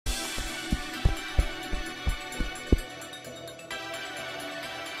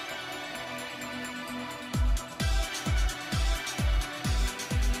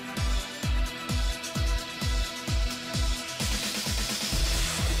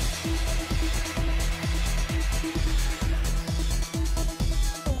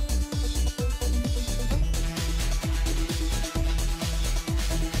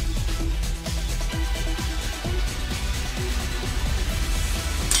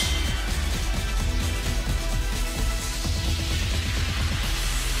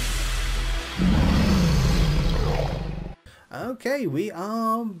Okay, we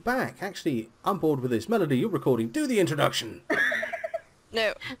are back. Actually, I'm bored with this. Melody, you're recording. Do the introduction.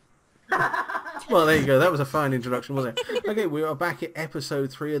 No. Well, there you go. That was a fine introduction, wasn't it? Okay, we are back at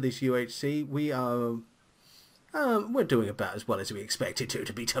episode 3 of this UHC. We are... we're doing about as well as we expected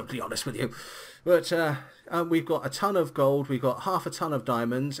to be totally honest with you. But we've got a ton of gold, we've got half a ton of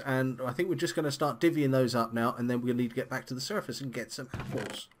diamonds, and I think we're just going to start divvying those up now, and then we'll need to get back to the surface and get some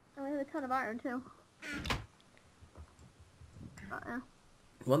apples. And we have a ton of iron, too.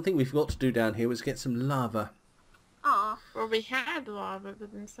 One thing we forgot to do down here was get some lava. Aw. Well, we had lava,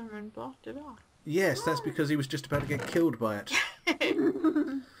 but then someone blocked it off. Yes, that's because he was just about to get killed by it.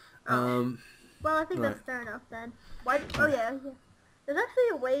 Well, I think that's fair enough then. Why? Oh yeah. There's actually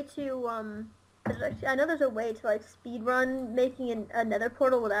a way to I know there's a way to like speed run making a nether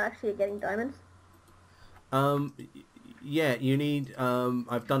portal without actually getting diamonds. Yeah, you need.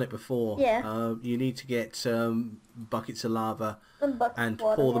 I've done it before. Yeah. You need to get buckets of lava and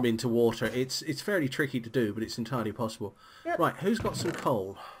water, pour them into water. It's fairly tricky to do, but it's entirely possible. Yep. Right, who's got some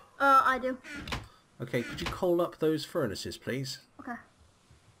coal? I do. Okay, could you coal up those furnaces, please? Okay.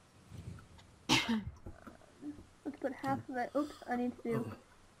 Let's put half of it. Oops, I need to do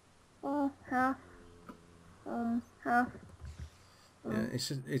half. Half. Yeah,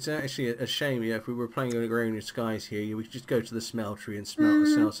 it's actually a shame. Yeah, if we were playing on Agrarian Skies here, we could just go to the smeltery and smelt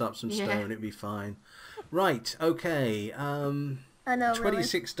ourselves up some stone. It'd be fine. Right. Okay. I know.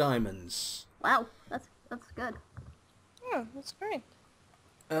 26 diamonds. Wow, that's good. Oh, that's great.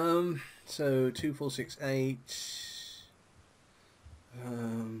 So 2, 4, 6, 8.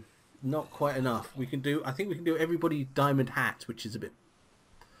 Not quite enough. We can do. I think we can do everybody diamond hat, which is a bit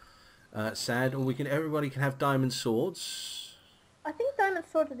sad. Or everybody can have diamond swords. I think diamond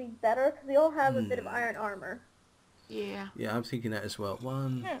swords would be better because they all have a bit of iron armor. Yeah. Yeah, I'm thinking that as well.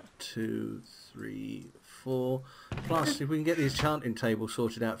 1, 2, 3, 4. Plus, if we can get the enchanting table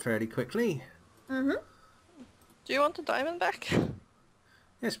sorted out fairly quickly. Mhm. Do you want the diamond back?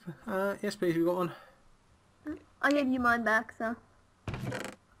 Yes, yes, please. You got one. I gave you mine back, so.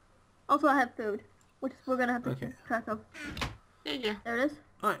 Also, I have food, which we're gonna have to keep track of. Yeah. There it is.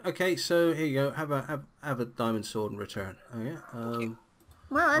 Right. Okay. So here you go. Have a diamond sword in return. Oh yeah.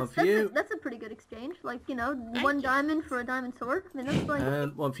 Well, for you. that's a pretty good exchange. Like, you know, one diamond for a diamond sword. I mean, that's like.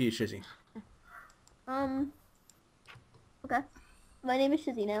 And one for you, Shizzy. Okay. My name is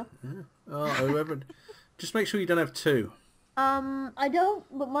Shizzy now. Yeah. Oh, whoever. Just make sure you don't have 2. I don't,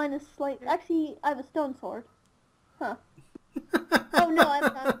 but mine is slight. Actually, I have a stone sword. Huh. Oh no, I have a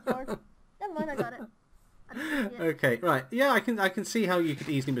diamond sword. Never mind, I got it. Okay, right. Yeah, I can see how you could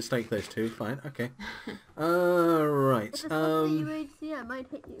easily mistake those two. Fine. Okay. Right. If this wasn't the UHC, I might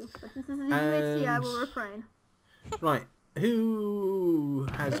hit you, but since this is the UHC, I will refrain. Right. Who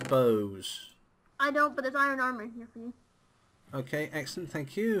has bows? I don't, but there's iron armor here for you. Okay, excellent.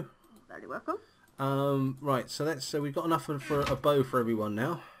 Thank you. Very welcome. Right. So we've got enough for a bow for everyone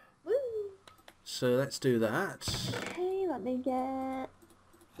now. Woo! So let's do that. Okay, let me get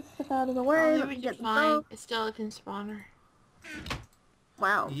this stuff out of the way. Let me get the bow. It's still a spawner.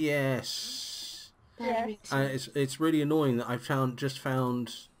 Wow. Yes. Yeah. It's really annoying that I just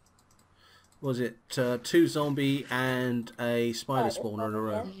found. Was it 2 zombie and a spider spawner in a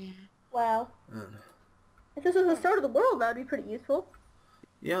row? Yeah. Wow. If this was the start of the world, that would be pretty useful.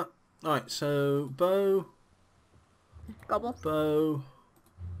 Yeah. Alright, so bow. Gobble.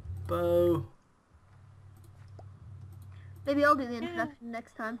 Bow. Maybe I'll do the introduction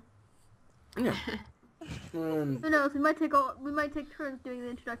next time. Yeah. Who knows? We might take turns doing the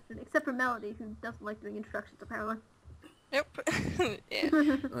introduction, except for Melody, who doesn't like doing introductions apparently. Nope. Yeah.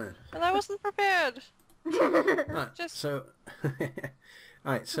 Right. And I wasn't prepared. Right. Just... So.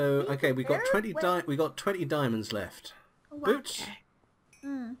 Alright, so okay, we got 20 diamonds left. Oh, wow. Boots.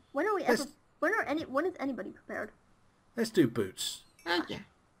 When are we when is anybody prepared? Let's do boots. Okay.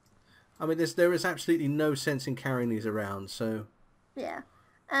 I mean, there is absolutely no sense in carrying these around, so... Yeah.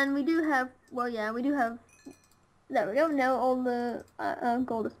 And we do have, there we go, now all the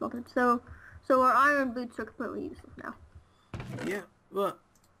gold is smelted. So our iron boots are completely useless now. Yeah, well...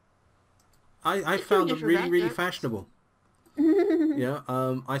 I found them really fashionable. Yeah,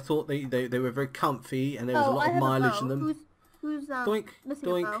 I thought they were very comfy, and there was a lot of mileage in them. Who's doink, missing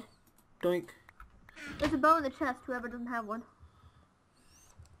doink, a bow? Doink. There's a bow in the chest, whoever doesn't have one.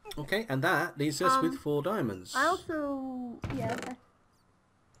 Okay, and that leaves us with 4 diamonds. I also... Yeah, okay.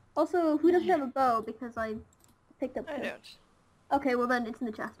 Also, who doesn't have a bow? Because I picked up... I don't. Okay, well then, it's in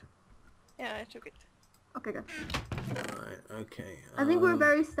the chest. Yeah, I took it. Okay, good. Right, okay. I think we're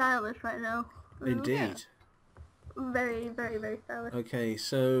very stylish right now. Indeed. Very, very, very stylish. Okay,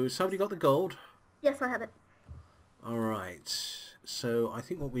 so somebody got the gold. Yes, I have it. Alright, so I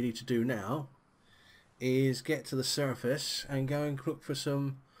think what we need to do now is get to the surface and go and look for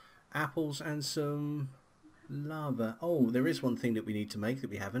some apples and some lava. Oh, there is one thing that we need to make that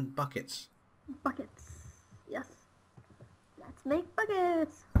we haven't. Buckets. Buckets. Yes. Let's make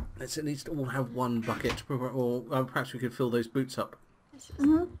buckets. Let's at least all have one bucket, or perhaps we could fill those boots up.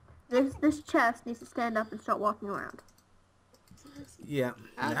 This chest needs to stand up and start walking around. Yeah.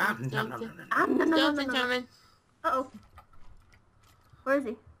 Coming. Uh-oh. Where is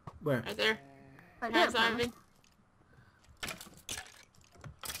he? Where? Right there. Right Hi, there. Simon.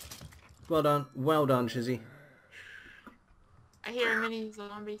 Well done. Well done, Shizzy. I hear a mini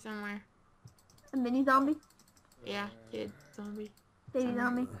zombie somewhere. A mini zombie? Yeah, kid zombie. Baby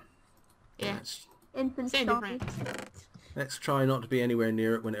zombie? Yeah. Infant Same zombie? difference. Let's try not to be anywhere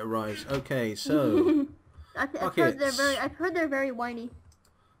near it when it arrives. Okay, so I've heard they're very whiny.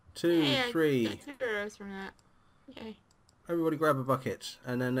 2, Hey, 3. I got 2 arrows from that. Okay. Everybody grab a bucket,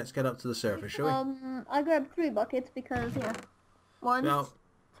 and then let's get up to the surface, shall we? I grabbed 3 buckets because, yeah. 1, Now,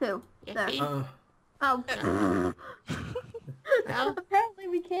 2. Yeah, There. see? Oh. Well. Apparently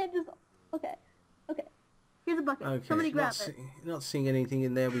we can't just... Okay. Here's a bucket. okay. Somebody grab it. Not seeing anything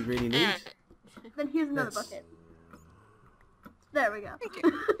in there we really need. Yeah. Then here's another Let's- bucket. There we go.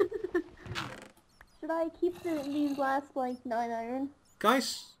 Should I keep these last, like, 9 iron?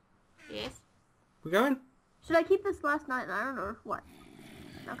 Guys, Yes. we're going? Should I keep this last 9 iron or what?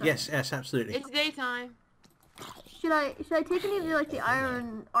 Okay. Yes, absolutely. It's daytime. Should I take any of the, like, the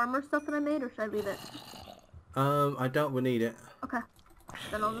iron armor stuff that I made, or should I leave it? I doubt we need it. Okay.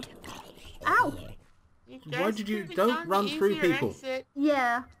 Then I'll just... Ow! You Why guys did you- could've don't done run the through easier people. Exit.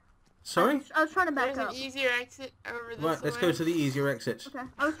 Yeah. Sorry? I was trying to back There's up. an easier exit over this Right, let's way. go to the easier exit. Okay.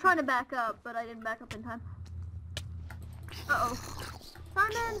 I was trying to back up, but I didn't back up in time. Uh-oh.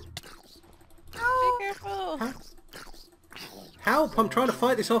 Simon! No! Be careful. Huh? Help! I'm trying to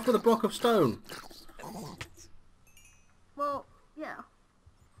fight this off with a block of stone. Well, yeah.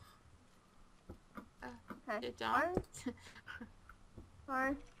 Okay. Good job.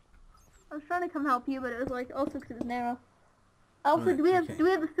 Sorry. I was trying to come help you, but it was like also because it was narrow. Also, Right, do we have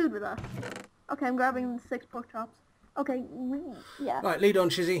okay. the food with us? Okay, I'm grabbing the 6 pork chops. Okay, yeah. Right, lead on,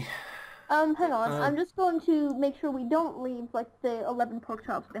 Shizzy. Hang on. Um, I'm just going to make sure we don't leave like the 11 pork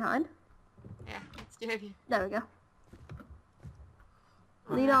chops behind. Yeah, it's good. There we go.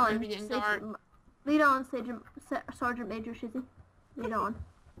 Oh, Lead it's on. gonna be getting dark. Lead on, Sergeant Major Shizzy. Lead on.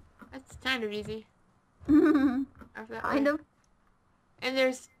 That's kind of easy. Kind After that way. of. And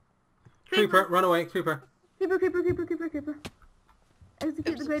there's Creeper, run away, Creeper. Creeper.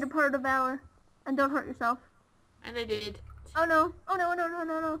 Execute the greater part of valor. And don't hurt yourself. And I did. Oh no. Oh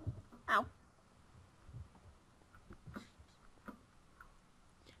no. Ow.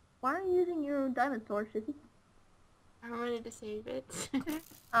 Why are you using your diamond sword, Shizzy? I wanted to save it.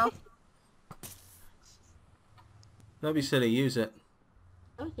 Oh. Don't be silly, use it.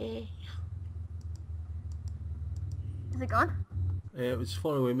 Okay. Is it gone? It was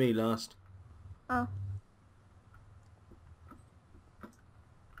following me last. Oh.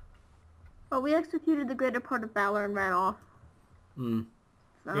 Well, we executed the greater part of valor and ran off. Hmm.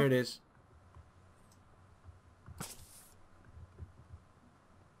 So. Here it is.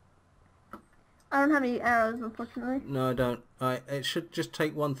 I don't have any arrows, unfortunately. No, I don't. It should just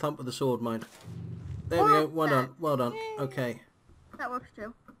take one thump with the sword, mind. There we go. Well done. Well done. Okay. That works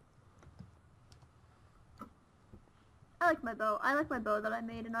too. I like my bow. I like my bow that I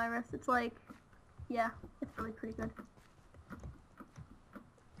made in Iris. It's like, yeah, it's really pretty good.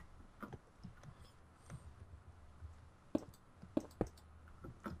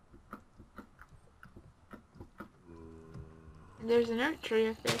 And there's an oak tree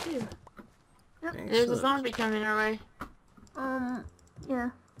up there too. Yep. And there's a Excellent. zombie coming our way. Yeah.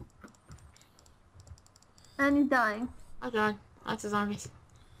 And he's dying. Oh god, lots of zombies.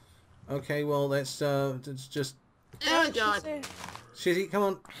 Okay, well, let's just... Oh god. Shizzy, come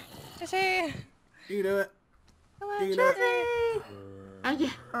on. Jesse! You do it. Come on, You know Jesse!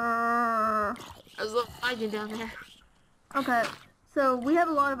 Okay. Uh, I was lagging down there. okay. So we have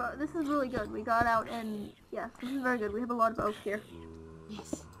a lot of this is really good. We got out and yes, this is very good. We have a lot of oak here.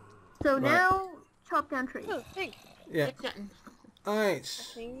 Yes. So Right. now chop down trees. Oh, pig. Yeah. Get cutting. Alright.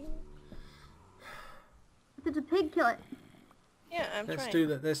 If it's a pig, kill it. Yeah, I'm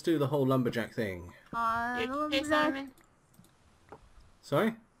Let's do the whole lumberjack thing. I You love okay, that. Simon?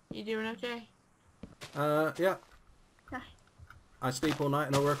 Sorry? You doing okay? Yeah. Okay. I sleep all night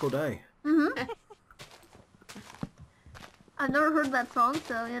and I work all day. Mhm. I've never heard that song,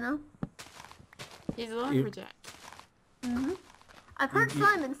 so you know. He's a lumberjack. Mhm. I've heard You-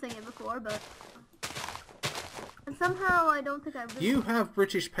 Simon sing it before, but I've And somehow I don't think I really... You have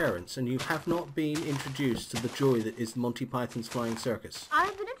British parents, and you have not been introduced to the joy that is Monty Python's Flying Circus.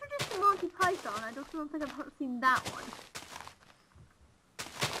 I've been introduced to Monty Python. I don't think I've seen that one.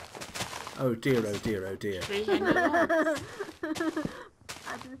 Oh dear, oh dear, oh dear.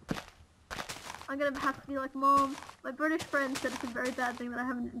 I'm gonna have to be like, Mom, my British friend said it's a very bad thing that I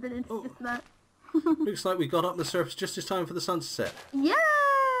haven't been introduced to that. Looks like we got up the surface just as time for the sun to set. Yay!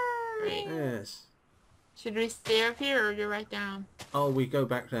 Yes. Should we stay up here or go right down? Oh, we go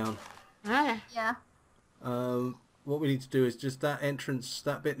back down. Ah. Yeah. What we need to do is just that entrance,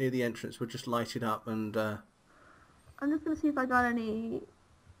 that bit near the entrance, we'll just light it up and... I'm just gonna see if I got any...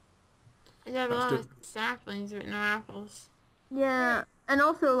 I got a lot of saplings with no apples. Yeah, and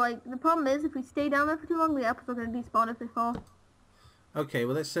also, like, the problem is if we stay down there for too long, the apples are gonna despawn if they fall. Okay,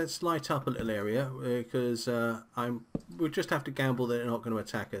 well let's light up a little area because we'll just have to gamble that they're not going to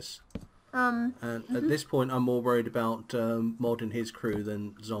attack us. And at this point, I'm more worried about Mod and his crew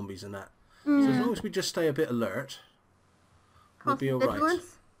than zombies and that. So as long as we just stay a bit alert, we'll be all right.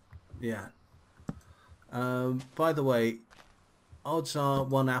 Yeah. By the way, odds are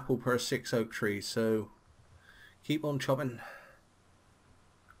 1 apple per 6 oak trees, so keep on chopping.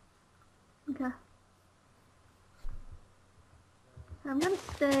 Okay. I'm gonna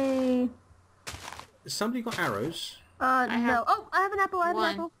stay... Has somebody got arrows? No. Oh, I have an apple, I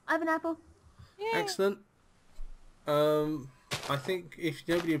have an apple. Yay. Excellent. I think if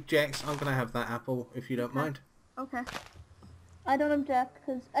nobody objects, I'm gonna have that apple, if you don't mind. Okay. I don't object,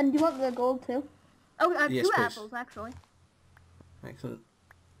 because... And do you want the gold, too? Oh, I have Yes, 2 please. apples, actually. Excellent.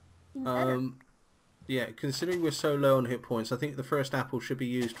 Even better. Yeah, considering we're so low on hit points, I think the first apple should be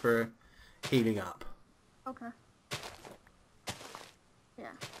used for healing up. Okay.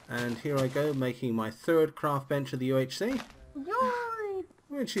 Yeah. And here I go, making my 3rd craft bench of the UHC. Yay!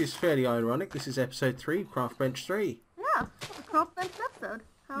 Which is fairly ironic. This is episode 3, craft bench 3. Yeah, a crop bench episode.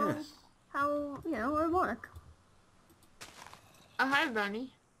 Yes. How, you know, ironic. Oh, hi,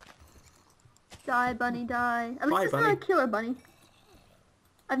 Bunny. Die, bunny, die. At Bye, least it's bunny. not a killer bunny.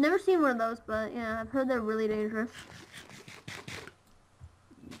 I've never seen one of those, but yeah, I've heard they're really dangerous.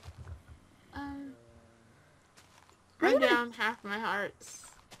 I'm down half my hearts.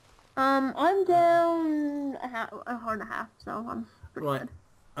 I'm down a heart and a half, so I'm pretty Right. good.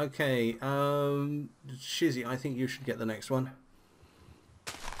 Okay, Shizzy, I think you should get the next one.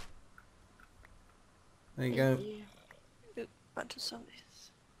 There you go. Bunch of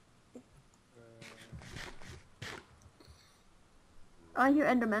zombies. I hear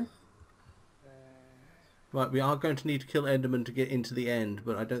Enderman. Right, we are going to need to kill Enderman to get into the end,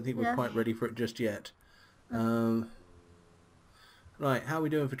 but I don't think we're quite ready for it just yet. Right, how are we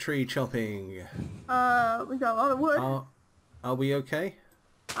doing for tree chopping? We got a lot of wood. Are we okay?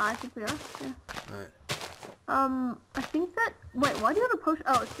 I think we are, yeah. Right. I think that... Wait, why do you have a potion?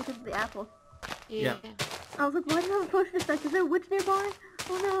 Oh, it's because of the apple. Yeah. I was like, why do you have a potion effect? Is there a witch nearby?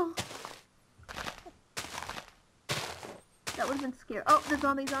 Oh no. That would have been scary. Oh, the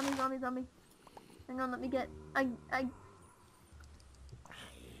zombie. Hang on, let me get...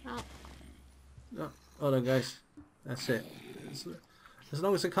 Oh, hold on, guys. That's it. As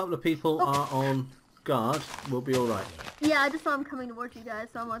long as a couple of people are on guard, we'll be all right. Yeah, I just saw him coming towards you guys,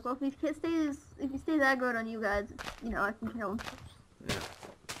 so I'm like, well, if he stays aggroed on you guys, you know, I can kill him. Yeah.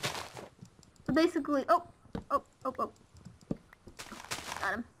 So basically, oh. Got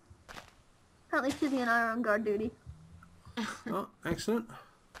him. Apparently Shizzy and I are on guard duty. Oh, excellent.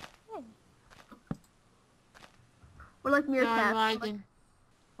 We're like No, meerkats. I'm We're like- lagging.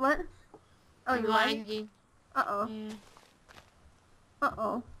 What? Oh, I'm you're lagging? lagging. Uh-oh. Yeah.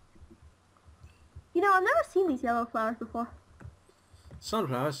 Uh-oh. You know, I've never seen these yellow flowers before.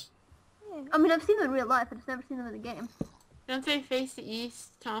 Sunflowers. I mean, I've seen them in real life, I've just never seen them in the game. Don't they face the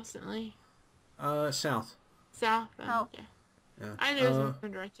east constantly? South. South? South. Okay. Yeah. I knew it was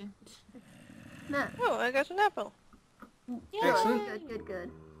one direction. Nah. Oh, I got an apple. Excellent.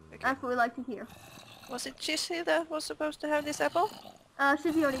 Good. That's what we like to hear. Was it Chissy that was supposed to have this apple?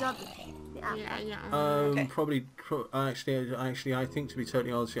 Shizzy already got the apple. Yeah. Okay. Probably. Actually, I think to be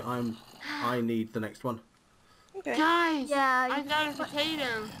totally honest, with you, I need the next one. Okay. Guys! Yeah, I got a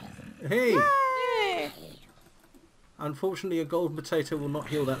potato! Hey! Yay! Unfortunately, a golden potato will not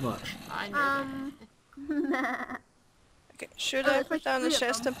heal that much. I know Nah. Okay. Should Oh, I there's put like down the 3 of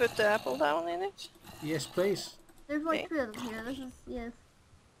chest them. and put the apple down in it? Yes, please. There's like Okay. 3 of them here. This is, yes.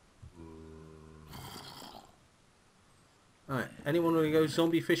 Alright, anyone want to go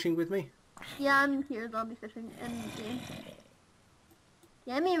zombie fishing with me? Yeah, I'm here zombie fishing. And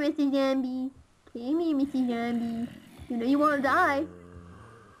yeah. Come here, Mr. Zombie. Come here, Mr. Zombie. You know you want to die.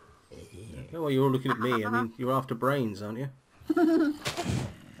 Oh, well, you're all looking at me. I mean, you're after brains, aren't you?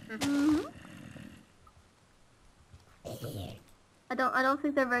 I don't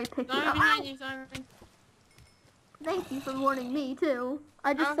think they're very picky. Zombie behind you, zombie. Thank you for warning me too.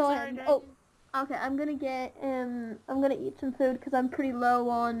 I just I'm saw sorry, him. Dragon. Oh, okay. I'm gonna get I'm gonna eat some food because I'm pretty low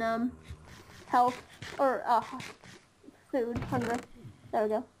on health or food hunger. There we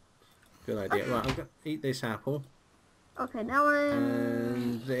go. Good idea. Right, I'm going to eat this apple. Okay, now I'm.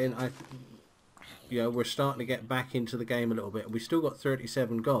 And then we're starting to get back into the game a little bit. We still got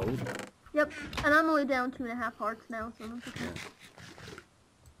 37 gold. Yep, and I'm only down 2.5 hearts now, so I'm okay.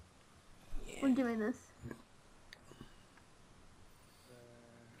 We're doing this.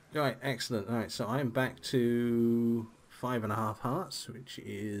 Right, excellent. Alright, so I'm back to 5.5 hearts, which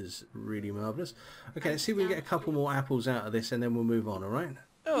is really marvellous. Okay, let's see if we can get a couple more apples out of this and then we'll move on, alright?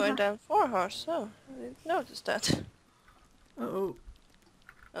 Oh, I'm down 4 hearts. Oh, I didn't notice that. Uh-oh.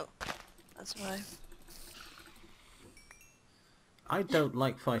 Oh, that's why. I don't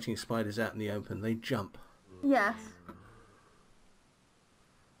like fighting spiders out in the open. They jump. Yes.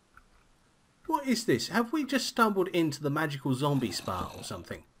 What is this? Have we just stumbled into the magical zombie spa or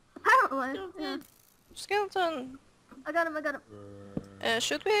something? Apparently. Yeah. Skeleton! I got him.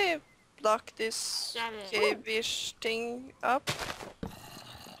 Should we block this Got it. cave-ish thing up?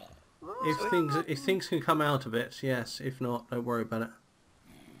 If things can come out of it, yes. If not, don't worry about it.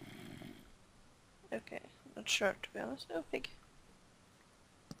 Okay, not sure to be honest. Oh, pig.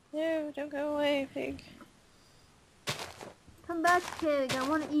 No, don't go away, pig. Come back, pig. I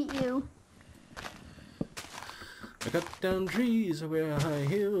want to eat you. I cut down trees, I wear high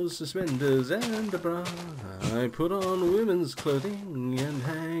heels, suspenders, and a bra. I put on women's clothing and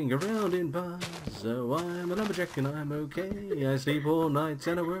hang around in bars. So I'm a lumberjack and I'm okay. I sleep all nights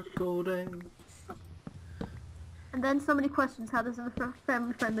and I work all day. And then somebody questions how this is a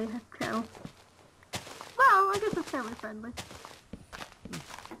family-friendly channel. Well, I guess it's family-friendly.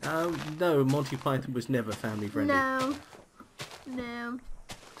 No, Monty Python was never family friendly. No.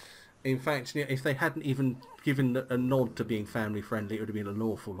 In fact, if they hadn't even given a nod to being family friendly, it would have been an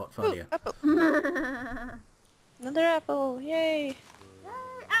awful lot funnier. Ooh, apple. Another apple, yay!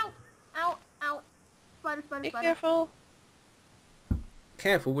 Ow! Spider. Be careful.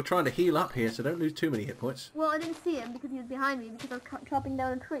 Careful, we're trying to heal up here, so don't lose too many hit points. Well, I didn't see him because he was behind me because I was chopping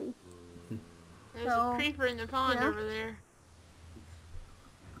down a tree. There's a creeper in the pond over there.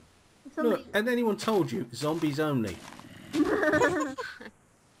 Somebody... Look, has anyone told you? Zombies only.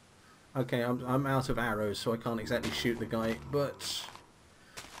 Okay, I'm out of arrows, so I can't exactly shoot the guy, but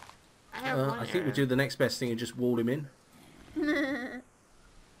I think we do the next best thing and just wall him in.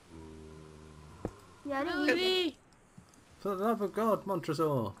 Yeah, I didn't use it. For the love of God,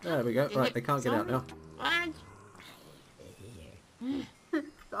 Montresor. There we go. Right, they can't get out now.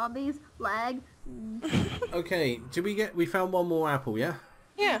 Zombies, lag. Okay, we found one more apple, yeah?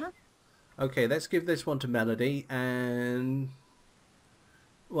 Yeah. Okay, let's give this one to Melody, and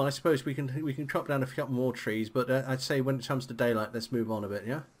well, I suppose we can chop down a couple more trees, but I'd say when it comes to daylight, let's move on a bit,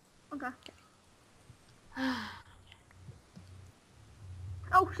 yeah? Okay.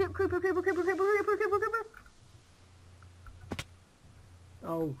 Oh shit! Creeper!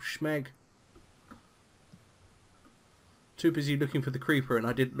 Oh, schmeg. Too busy looking for the creeper, and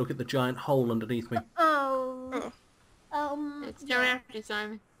I didn't look at the giant hole underneath me. Oh. It's coming after you,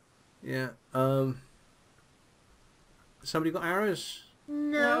 Simon. Yeah. Somebody got arrows?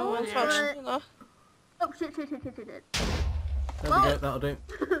 No. Unfortunately, no. Oh shit! There we go. That'll do.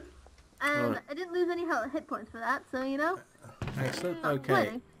 And Right. I didn't lose any hit points for that, so you know. Excellent. I'm Okay.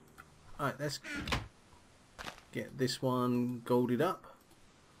 winning. Alright, let's get this one golded up.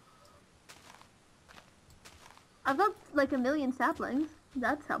 I've got like 1 million saplings.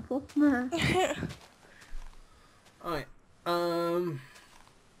 That's helpful. Alright.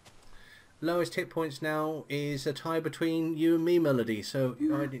 Lowest hit points now is a tie between you and me, Melody. So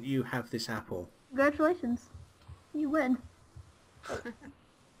why didn't you have this apple? Congratulations. You win.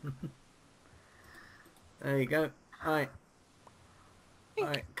 There you go. Alright.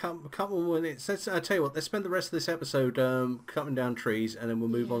 Alright, couple more minutes. I tell you what, let's spend the rest of this episode cutting down trees, and then we'll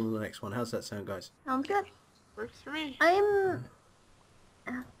move on to the next one. How's that sound, guys? Sounds good. Works for me. I'm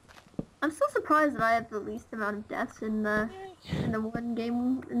still surprised that I have the least amount of deaths in the one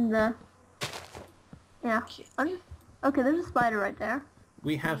game in the. Yeah. Okay, there's a spider right there.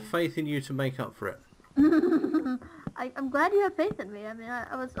 We have faith in you to make up for it. I'm glad you have faith in me. I mean,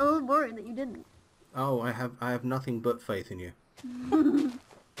 I was a little worried that you didn't. Oh, I have nothing but faith in you.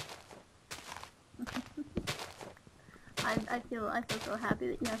 I feel so happy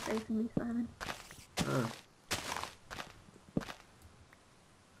that you have faith in me, Simon.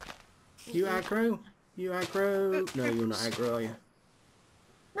 You aggro? You aggro? No, you're not aggro, are you?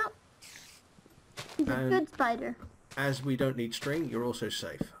 No. He's a good spider. As we don't need string, you're also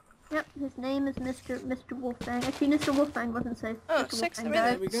safe. Yep, his name is Mr. Wolfgang. Actually, Mr. Wolfgang wasn't safe. Oh, Mr. 60 Wolfgang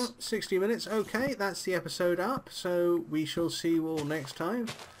minutes. There we go. 60 minutes. Okay, that's the episode up. So we shall see you all next time.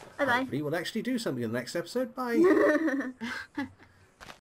 Bye-bye. Hopefully we'll actually do something in the next episode. Bye.